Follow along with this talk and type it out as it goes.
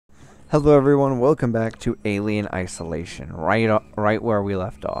Hello everyone, welcome back to Alien Isolation, right where we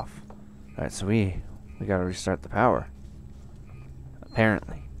left off. Alright, so we gotta restart the power.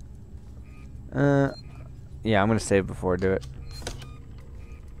 Apparently. Yeah, I'm gonna save before I do it.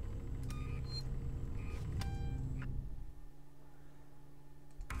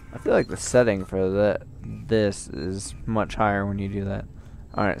 I feel like the setting for this is much higher when you do that.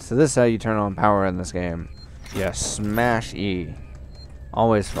 Alright, so this is how you turn on power in this game. Yeah, smash E.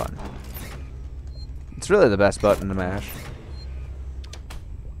 Always fun. It's really the best button to mash.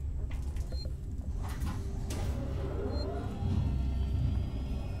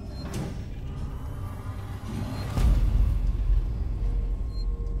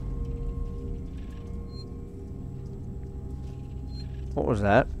 What was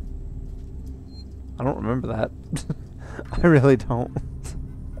that? I don't remember that. I really don't.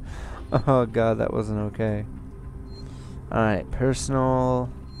 Oh god, that wasn't okay. Alright,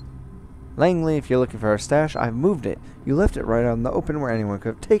 personal... Langley, if you're looking for our stash, I've moved it. You left it right out in the open where anyone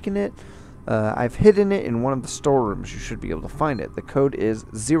could have taken it. I've hidden it in one of the storerooms. You should be able to find it. The code is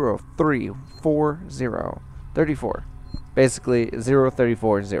 034034. Basically,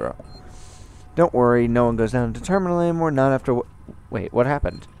 0340. Don't worry, no one goes down to terminal anymore. Not after what... Wait, what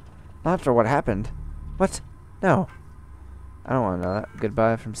happened? Not after what happened? What? No. I don't want to know that.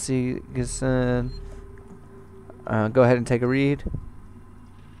 Goodbye from Segason. Go ahead and take a read.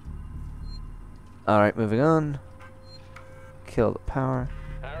 Alright, moving on. Kill the power.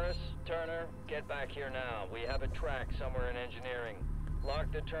 Harris, Turner, get back here now. We have a track somewhere in engineering.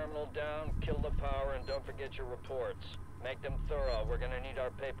 Lock the terminal down, kill the power, and don't forget your reports. Make them thorough. We're gonna need our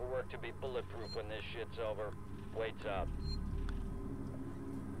paperwork to be bulletproof when this shit's over. Waits up.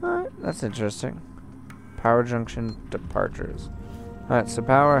 Alright, that's interesting. Power junction departures. Alright, so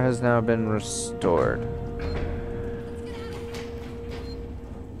power has now been restored.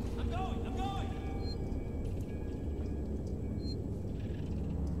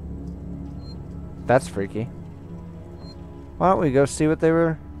 That's freaky. Why don't we go see what they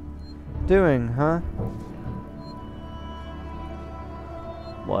were doing, huh?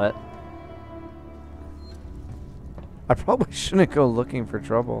 What? I probably shouldn't go looking for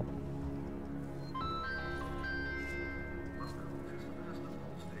trouble.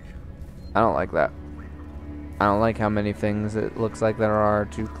 I don't like that. I don't like how many things it looks like there are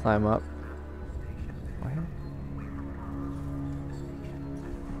to climb up. Where?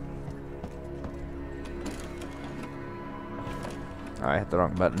 Oh, I hit the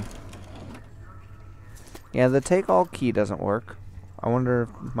wrong button. Yeah, the take all key doesn't work. I wonder if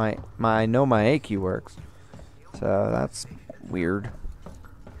I know my A key works. So that's weird.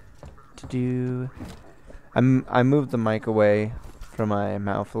 I moved the mic away from my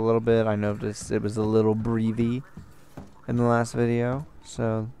mouth a little bit. I noticed it was a little breathy in the last video,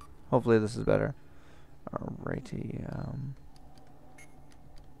 so hopefully this is better. Alrighty.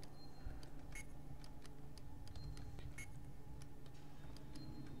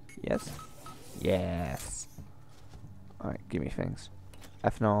 Yes. Yes. Alright, give me things.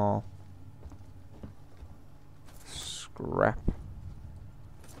 Ethanol. Scrap.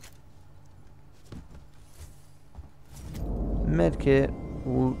 Medkit.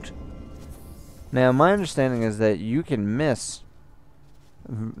 Woot. Now, my understanding is that you can miss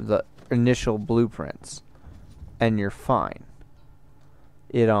the initial blueprints and you're fine.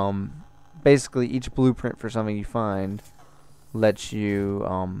 It, basically each blueprint for something you find lets you,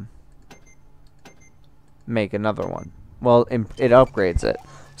 make another one. Well, it upgrades it.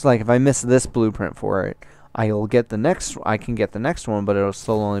 So, like, if I miss this blueprint for it, I can get the next one, but it'll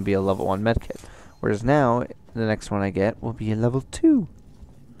still only be a level 1 medkit. Whereas now, the next one I get will be a level 2.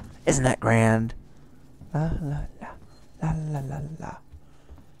 Isn't that grand? La la la, la la la la.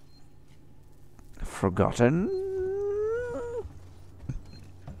 Forgotten?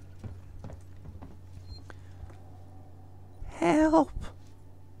 Help!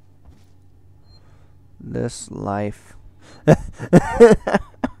 This life.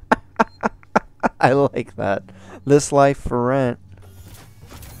 I like that. This life for rent.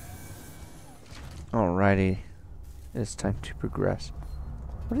 Alrighty. It's time to progress.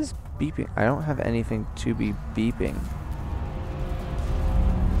 What is beeping? I don't have anything to be beeping.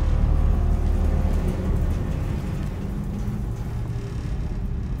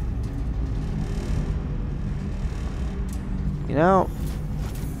 You know,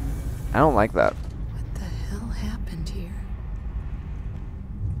 I don't like that. What the hell happened here?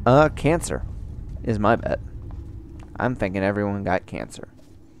 Cancer is my bet. I'm thinking everyone got cancer.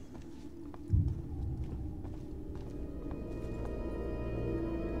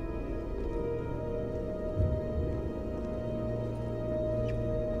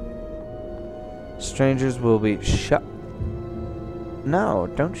 Strangers will be shut. No,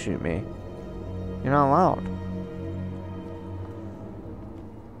 don't shoot me. You're not allowed.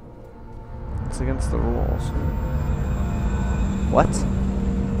 It's against the rules. What?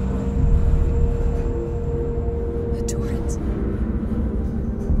 The turrets.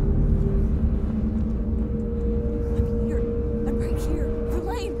 I'm here. I'm right here.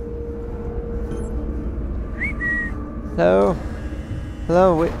 Verlaine! Hello?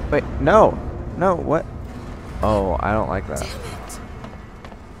 Hello? Wait. No. No, what? Oh, I don't like that. Damn it.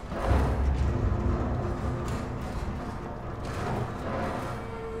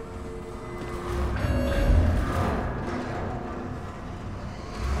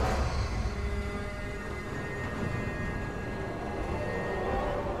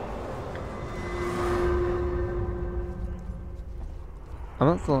 I'm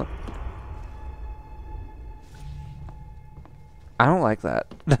not feeling. I don't like that.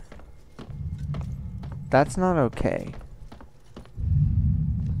 That's not okay.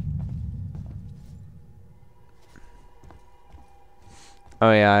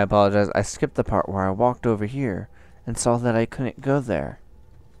 Oh yeah, I apologize. I skipped the part where I walked over here and saw that I couldn't go there.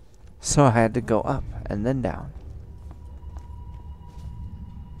 So I had to go up and then down.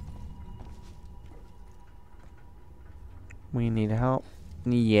 We need help.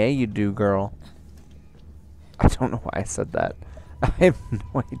 Yeah, you do, girl. I don't know why I said that. I have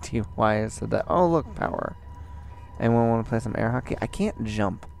no idea why I said that. Oh, look, power. Anyone want to play some air hockey? I can't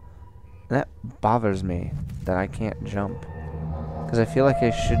jump. That bothers me that I can't jump. Because I feel like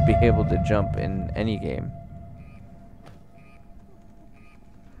I should be able to jump in any game.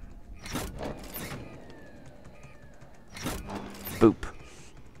 Boop.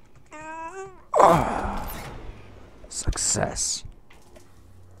 Oh. Success.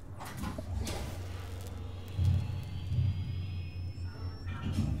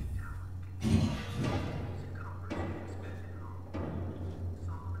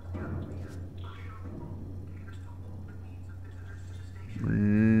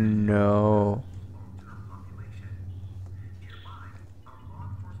 No.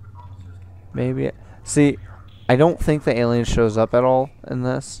 Maybe. See, I don't think the alien shows up at all in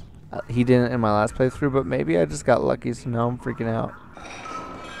this. He didn't in my last playthrough, but maybe I just got lucky, so now I'm freaking out.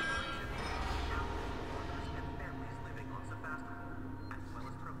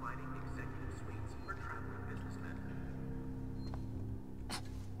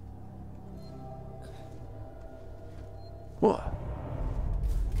 Whoa.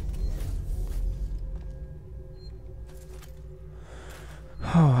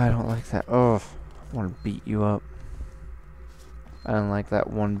 Oh, I don't like that. Oh, I want to beat you up. I don't like that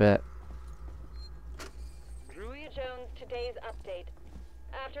one bit. Julia Jones, today's update.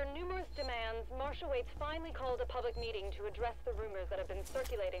 After numerous demands, Marshal Waits finally called a public meeting to address the rumors that have been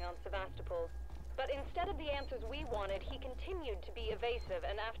circulating on Sevastopol. But instead of the answers we wanted, he continued to be evasive,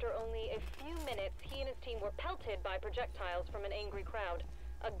 and after only a few minutes, he and his team were pelted by projectiles from an angry crowd.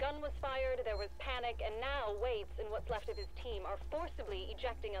 A gun was fired, there was panic, and now Waits and what's left of his team are forcibly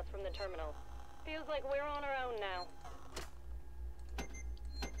ejecting us from the terminal. Feels like we're on our own now.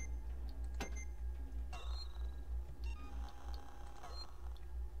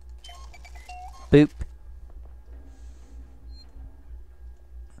 Boop.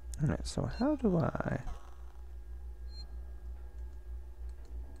 Alright, so how do I...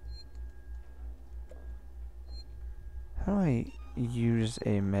 How do I use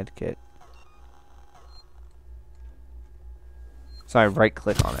a medkit? So I right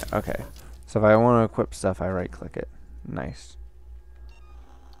click on it. Okay. So if I want to equip stuff, I right click it. Nice.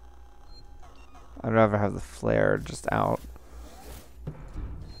 I'd rather have the flare just out.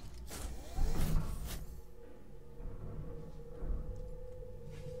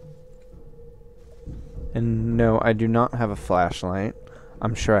 And no, I do not have a flashlight.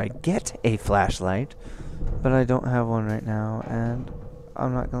 I'm sure I get a flashlight, but I don't have one right now, and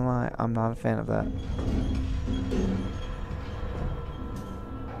I'm not gonna lie, I'm not a fan of that.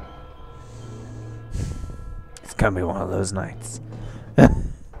 It's gonna be one of those nights.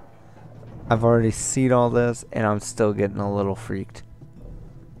 I've already seen all this, and I'm still getting a little freaked.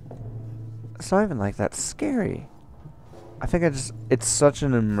 It's not even like that scary. I think it's such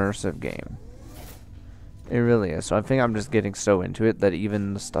an immersive game. It really is. So I think I'm just getting so into it that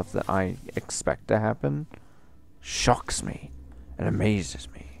even the stuff that I expect to happen shocks me and amazes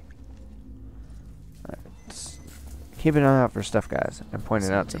me. Right, keep an eye out for stuff, guys, and point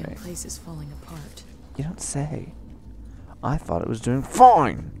it out to me. The place is falling apart. You don't say. I thought it was doing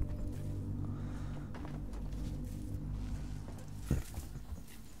fine.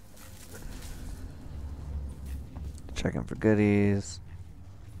 Checking for goodies.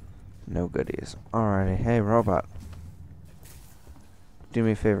 No goodies. Alrighty. Hey, robot. Do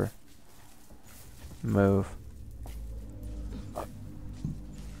me a favor. Move.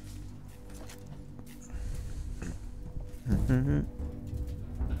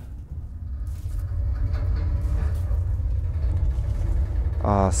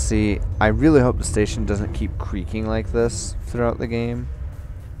 See, I really hope the station doesn't keep creaking like this throughout the game.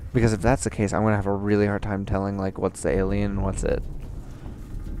 Because if that's the case, I'm going to have a really hard time telling, like, what's the alien and what's it.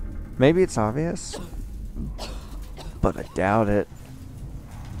 Maybe it's obvious. But I doubt it.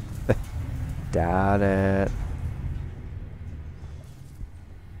 Doubt it.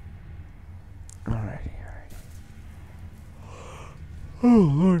 Alrighty, alrighty.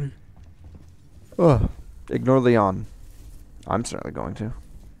 Oh, lordy. Ugh. Ignore Leon. I'm certainly going to.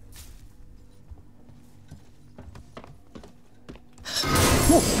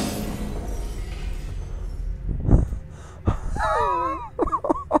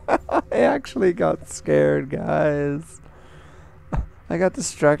 I actually got scared, guys. I got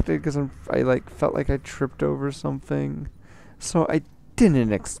distracted because I like felt like I tripped over something, so I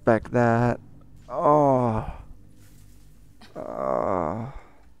didn't expect that. Oh,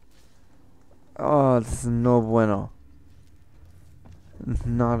 this is no bueno.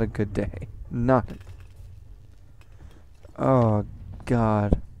 Not a good day. Not. Oh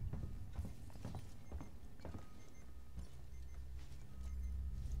God.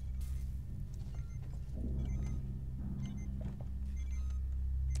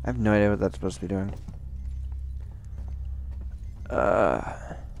 I have no idea what that's supposed to be doing.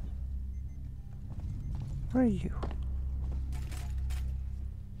 Where are you?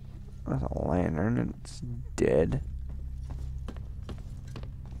 That's a lantern. It's dead.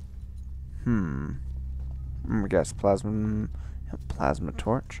 I guess plasma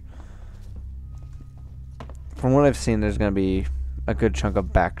torch. From what I've seen, there's going to be a good chunk of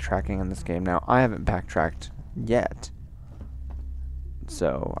backtracking in this game. Now, I haven't backtracked yet.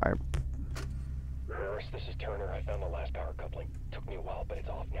 So, Harris, this is Turner. I found the last power coupling. Took me a while, but it's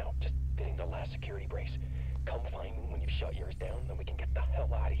off now. Just fitting the last security brace. Come find me when you've shut yours down, then we can get the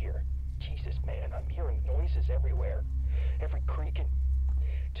hell out of here. Jesus, man, I'm hearing noises everywhere. Every creak and...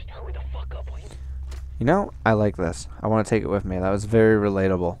 Just hurry the fuck up, will you? You know, I like this. I want to take it with me. That was very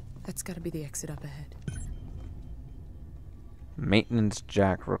relatable. That's gotta be the exit up ahead. Maintenance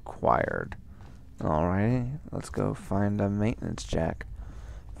jack required. Alrighty, let's go find a maintenance jack.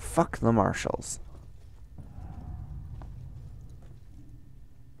 Fuck the marshals.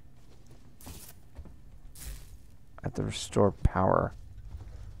 I have to restore power.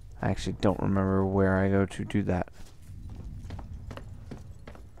 I actually don't remember where I go to do that.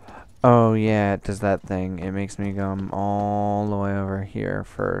 Oh yeah, it does that thing. It makes me come all the way over here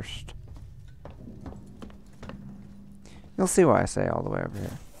first. You'll see why I say all the way over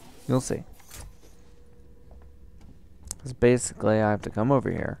here. You'll see. Because basically I have to come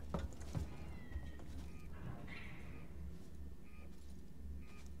over here.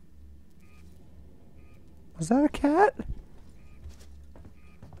 Was that a cat?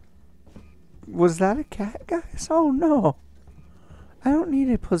 Was that a cat, guys? Oh no. I don't need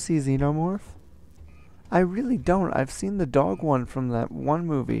a pussy xenomorph. I really don't. I've seen the dog one from that one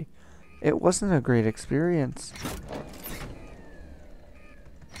movie. It wasn't a great experience.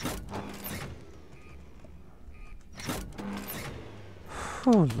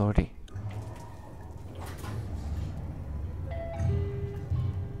 Oh, lordy.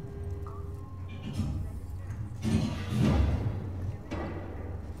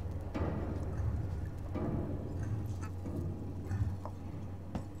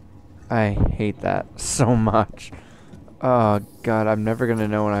 I hate that so much. Oh god, I'm never gonna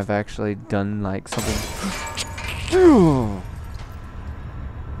know when I've actually done like something.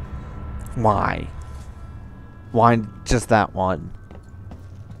 Why? Why just that one?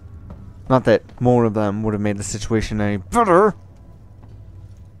 Not that more of them would have made the situation any better.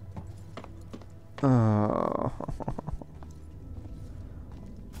 Oh.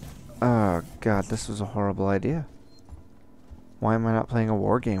 Oh god, this was a horrible idea. Why am I not playing a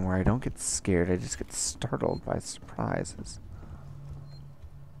war game where I don't get scared, I just get startled by surprises?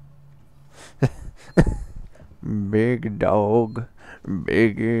 Big dog.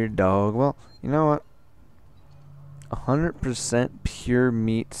 Bigger dog. Well, you know what? 100% pure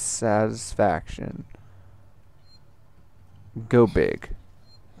meat satisfaction. Go big.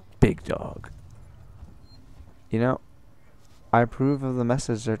 Big dog. You know, I approve of the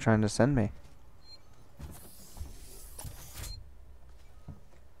message they're trying to send me.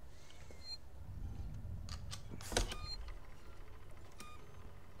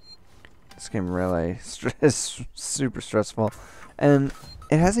 This game really is super stressful, and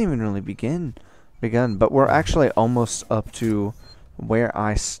it hasn't even really begun, but we're actually almost up to where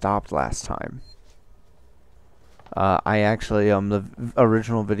I stopped last time. I actually, the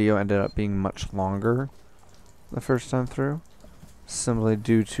original video ended up being much longer the first time through, simply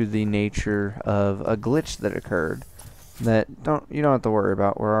due to the nature of a glitch that occurred that you don't have to worry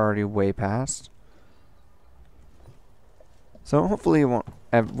about. We're already way past. So hopefully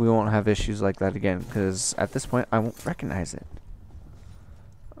we won't have issues like that again, because at this point I won't recognize it.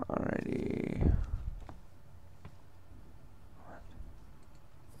 Alrighty.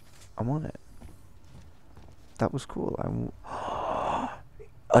 I want it. That was cool.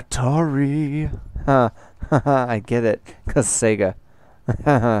 Atari. Huh. I get it. Cause Sega.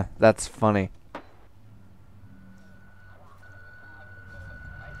 That's funny.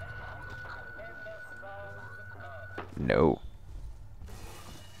 No.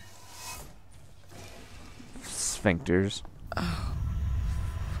 Sphincters. Oh,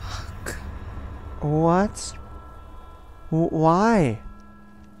 fuck. What? Why?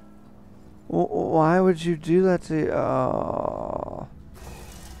 Why would you do that to... Oh.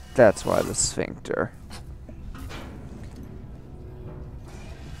 That's why the sphincter.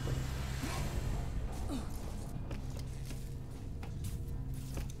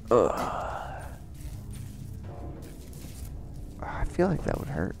 Ugh. I feel like that would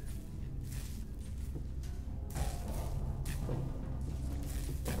hurt.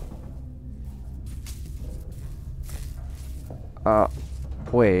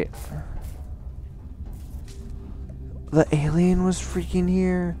 Wait. The alien was freaking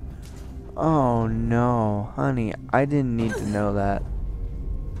here? Oh no, honey, I didn't need to know that.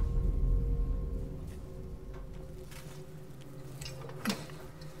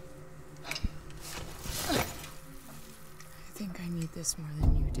 I think I need this more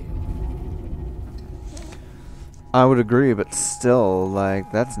than you do. I would agree, but still,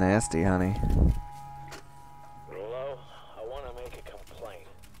 like, that's nasty, honey. Hello? I want to make a complaint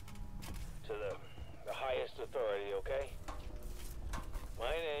to the highest authority, okay?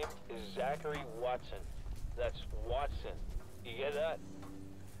 My name is Zachary Watson. That's Watson. You get that?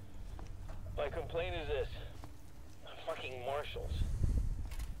 My complaint is this. Fucking marshals.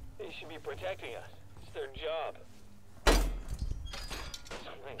 They should be protecting us. It's their job.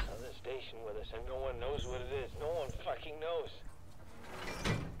 Something's on the station with us and no one knows what it is. No one fucking knows.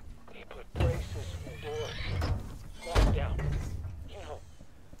 They put braces in doors. Locked down. You know,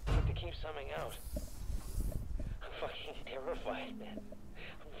 to keep something out. I'm fucking terrified, man.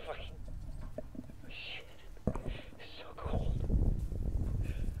 I'm fucking... Shit. It's so cold. I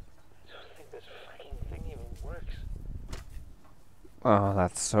don't think this fucking thing even works. Oh,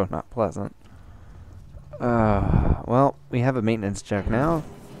 that's so not pleasant. Well, we have a maintenance check now.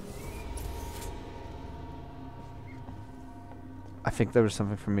 I think there was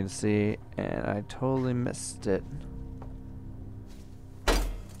something for me to see, and I totally missed it.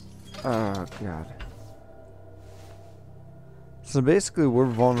 Oh, God. So basically, we're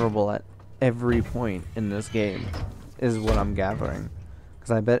vulnerable at every point in this game, is what I'm gathering.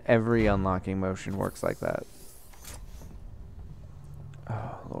 Because I bet every unlocking motion works like that.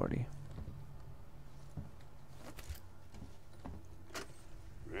 Oh, lordy.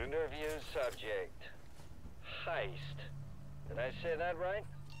 Interview subject. Heist. Did I say that right?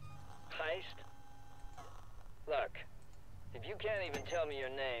 Heist? Look, if you can't even tell me your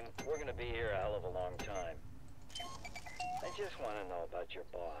name, we're gonna be here a hell of a long time. I just want to know about your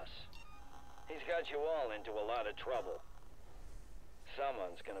boss. He's got you all into a lot of trouble.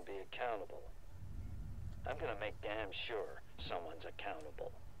 Someone's gonna be accountable. I'm gonna make damn sure someone's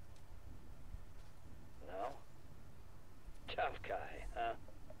accountable. No? Tough guy, huh?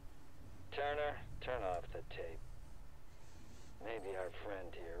 Turner, turn off the tape. Maybe our friend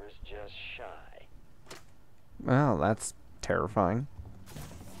here is just shy. Well, that's terrifying.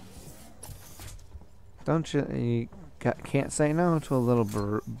 Don't you can't say no to a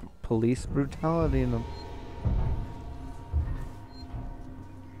little police brutality in the...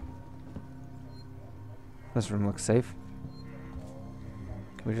 This room looks safe.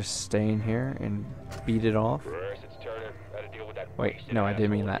 Can we just stay in here and beat it off? First, it's Turner. Got to deal with that. Wait, no, I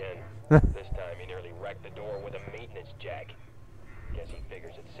didn't mean that. This time he nearly wrecked the door with a maintenance jack. Guess he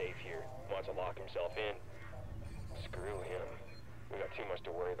figures it's safe here. Wants to lock himself in. Screw him. We got too much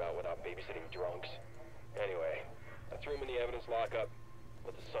to worry about without babysitting drunks. Anyway, I threw him in the evidence lockup.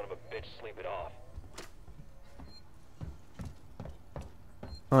 Let the son of a bitch sleep it off.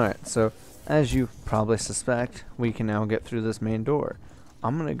 Alright, so as you probably suspect, we can now get through this main door.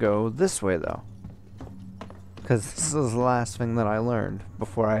 I'm gonna go this way though, because this is the last thing that I learned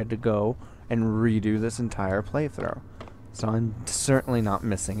before I had to go and redo this entire playthrough. So I'm certainly not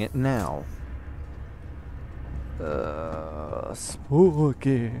missing it now.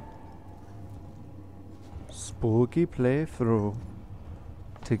 Spooky. Spooky playthrough.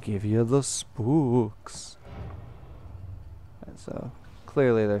 To give you the spooks. And so,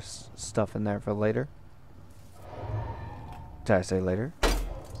 clearly there's stuff in there for later. Did I say later?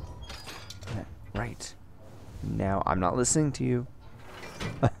 Yeah, right. Now, I'm not listening to you.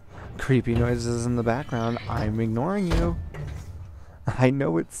 Creepy noises in the background. I'm ignoring you. I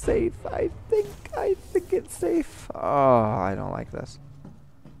know it's safe. I think it's safe. Oh, I don't like this.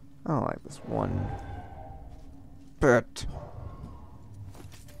 I don't like this one bit.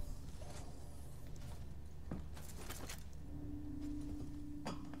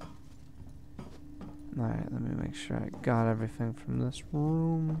 Alright, let me make sure I got everything from this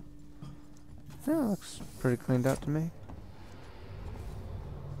room. Yeah, looks pretty cleaned up to me.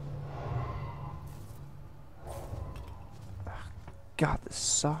 God, this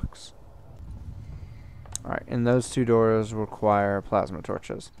sucks. Alright, and those two doors require plasma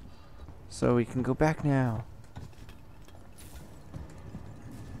torches. So we can go back now.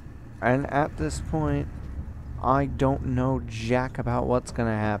 And at this point, I don't know jack about what's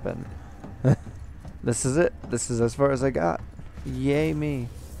gonna happen. This is it. This is as far as I got. Yay me.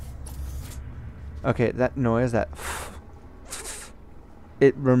 Okay, that noise, that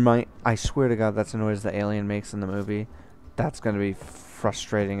I swear to God, that's a noise the alien makes in the movie. That's gonna be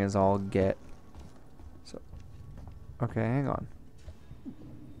frustrating as all get. So, okay, hang on.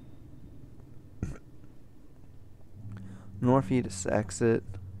 Northeast exit.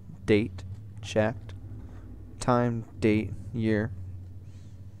 Date checked. Time, date, year.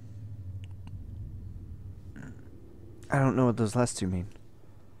 I don't know what those last two mean.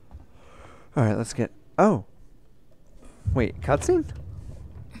 Alright, let's get... Oh! Wait, cutscene?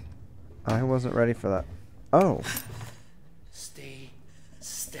 I wasn't ready for that. Oh. Stay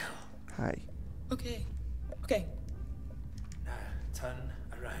still. Hi. Okay. Okay. Now, turn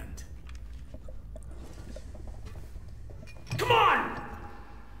around. Come on!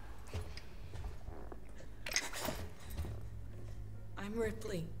 I'm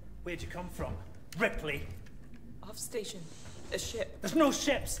Ripley. Where'd you come from? Ripley? Off station. A ship. There's no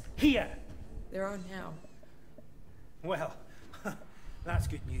ships here! There are now. Well, that's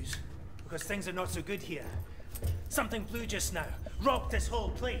good news. Because things are not so good here. Something blue just now. Rocked this whole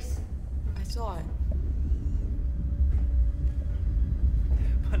place. I saw it.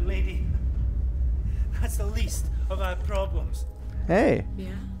 But lady, that's the least of our problems. Hey!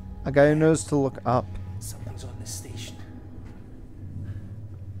 Yeah? A guy who knows to look up. Something's on this station.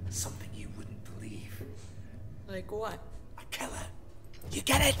 Something you wouldn't believe. Like what? A killer. You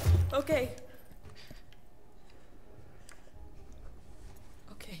get it? Okay.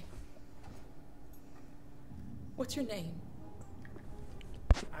 Okay. What's your name?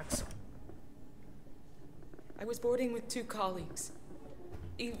 Axel. I was boarding with two colleagues.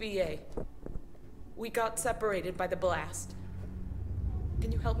 EVA. We got separated by the blast.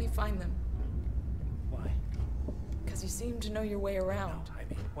 Can you help me find them? Why? Because you seem to know your way around. I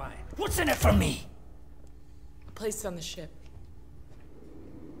mean, why? What's in it for me? A place on the ship.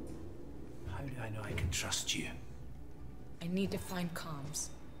 How do I know I can trust you? I need to find comms.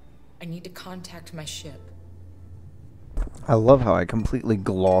 I need to contact my ship. I love how I completely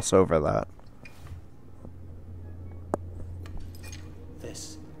gloss over that.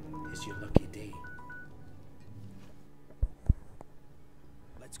 This is your lucky day.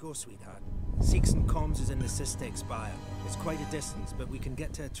 Let's go, sweetheart. Seeks and Comms is in the Systex Spire. It's quite a distance, but we can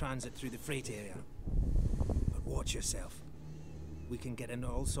get to a transit through the freight area. But watch yourself. We can get into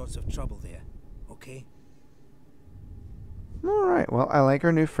all sorts of trouble there, okay? Alright, well, I like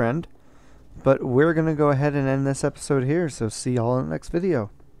our new friend. But we're going to go ahead and end this episode here, so see y'all in the next video.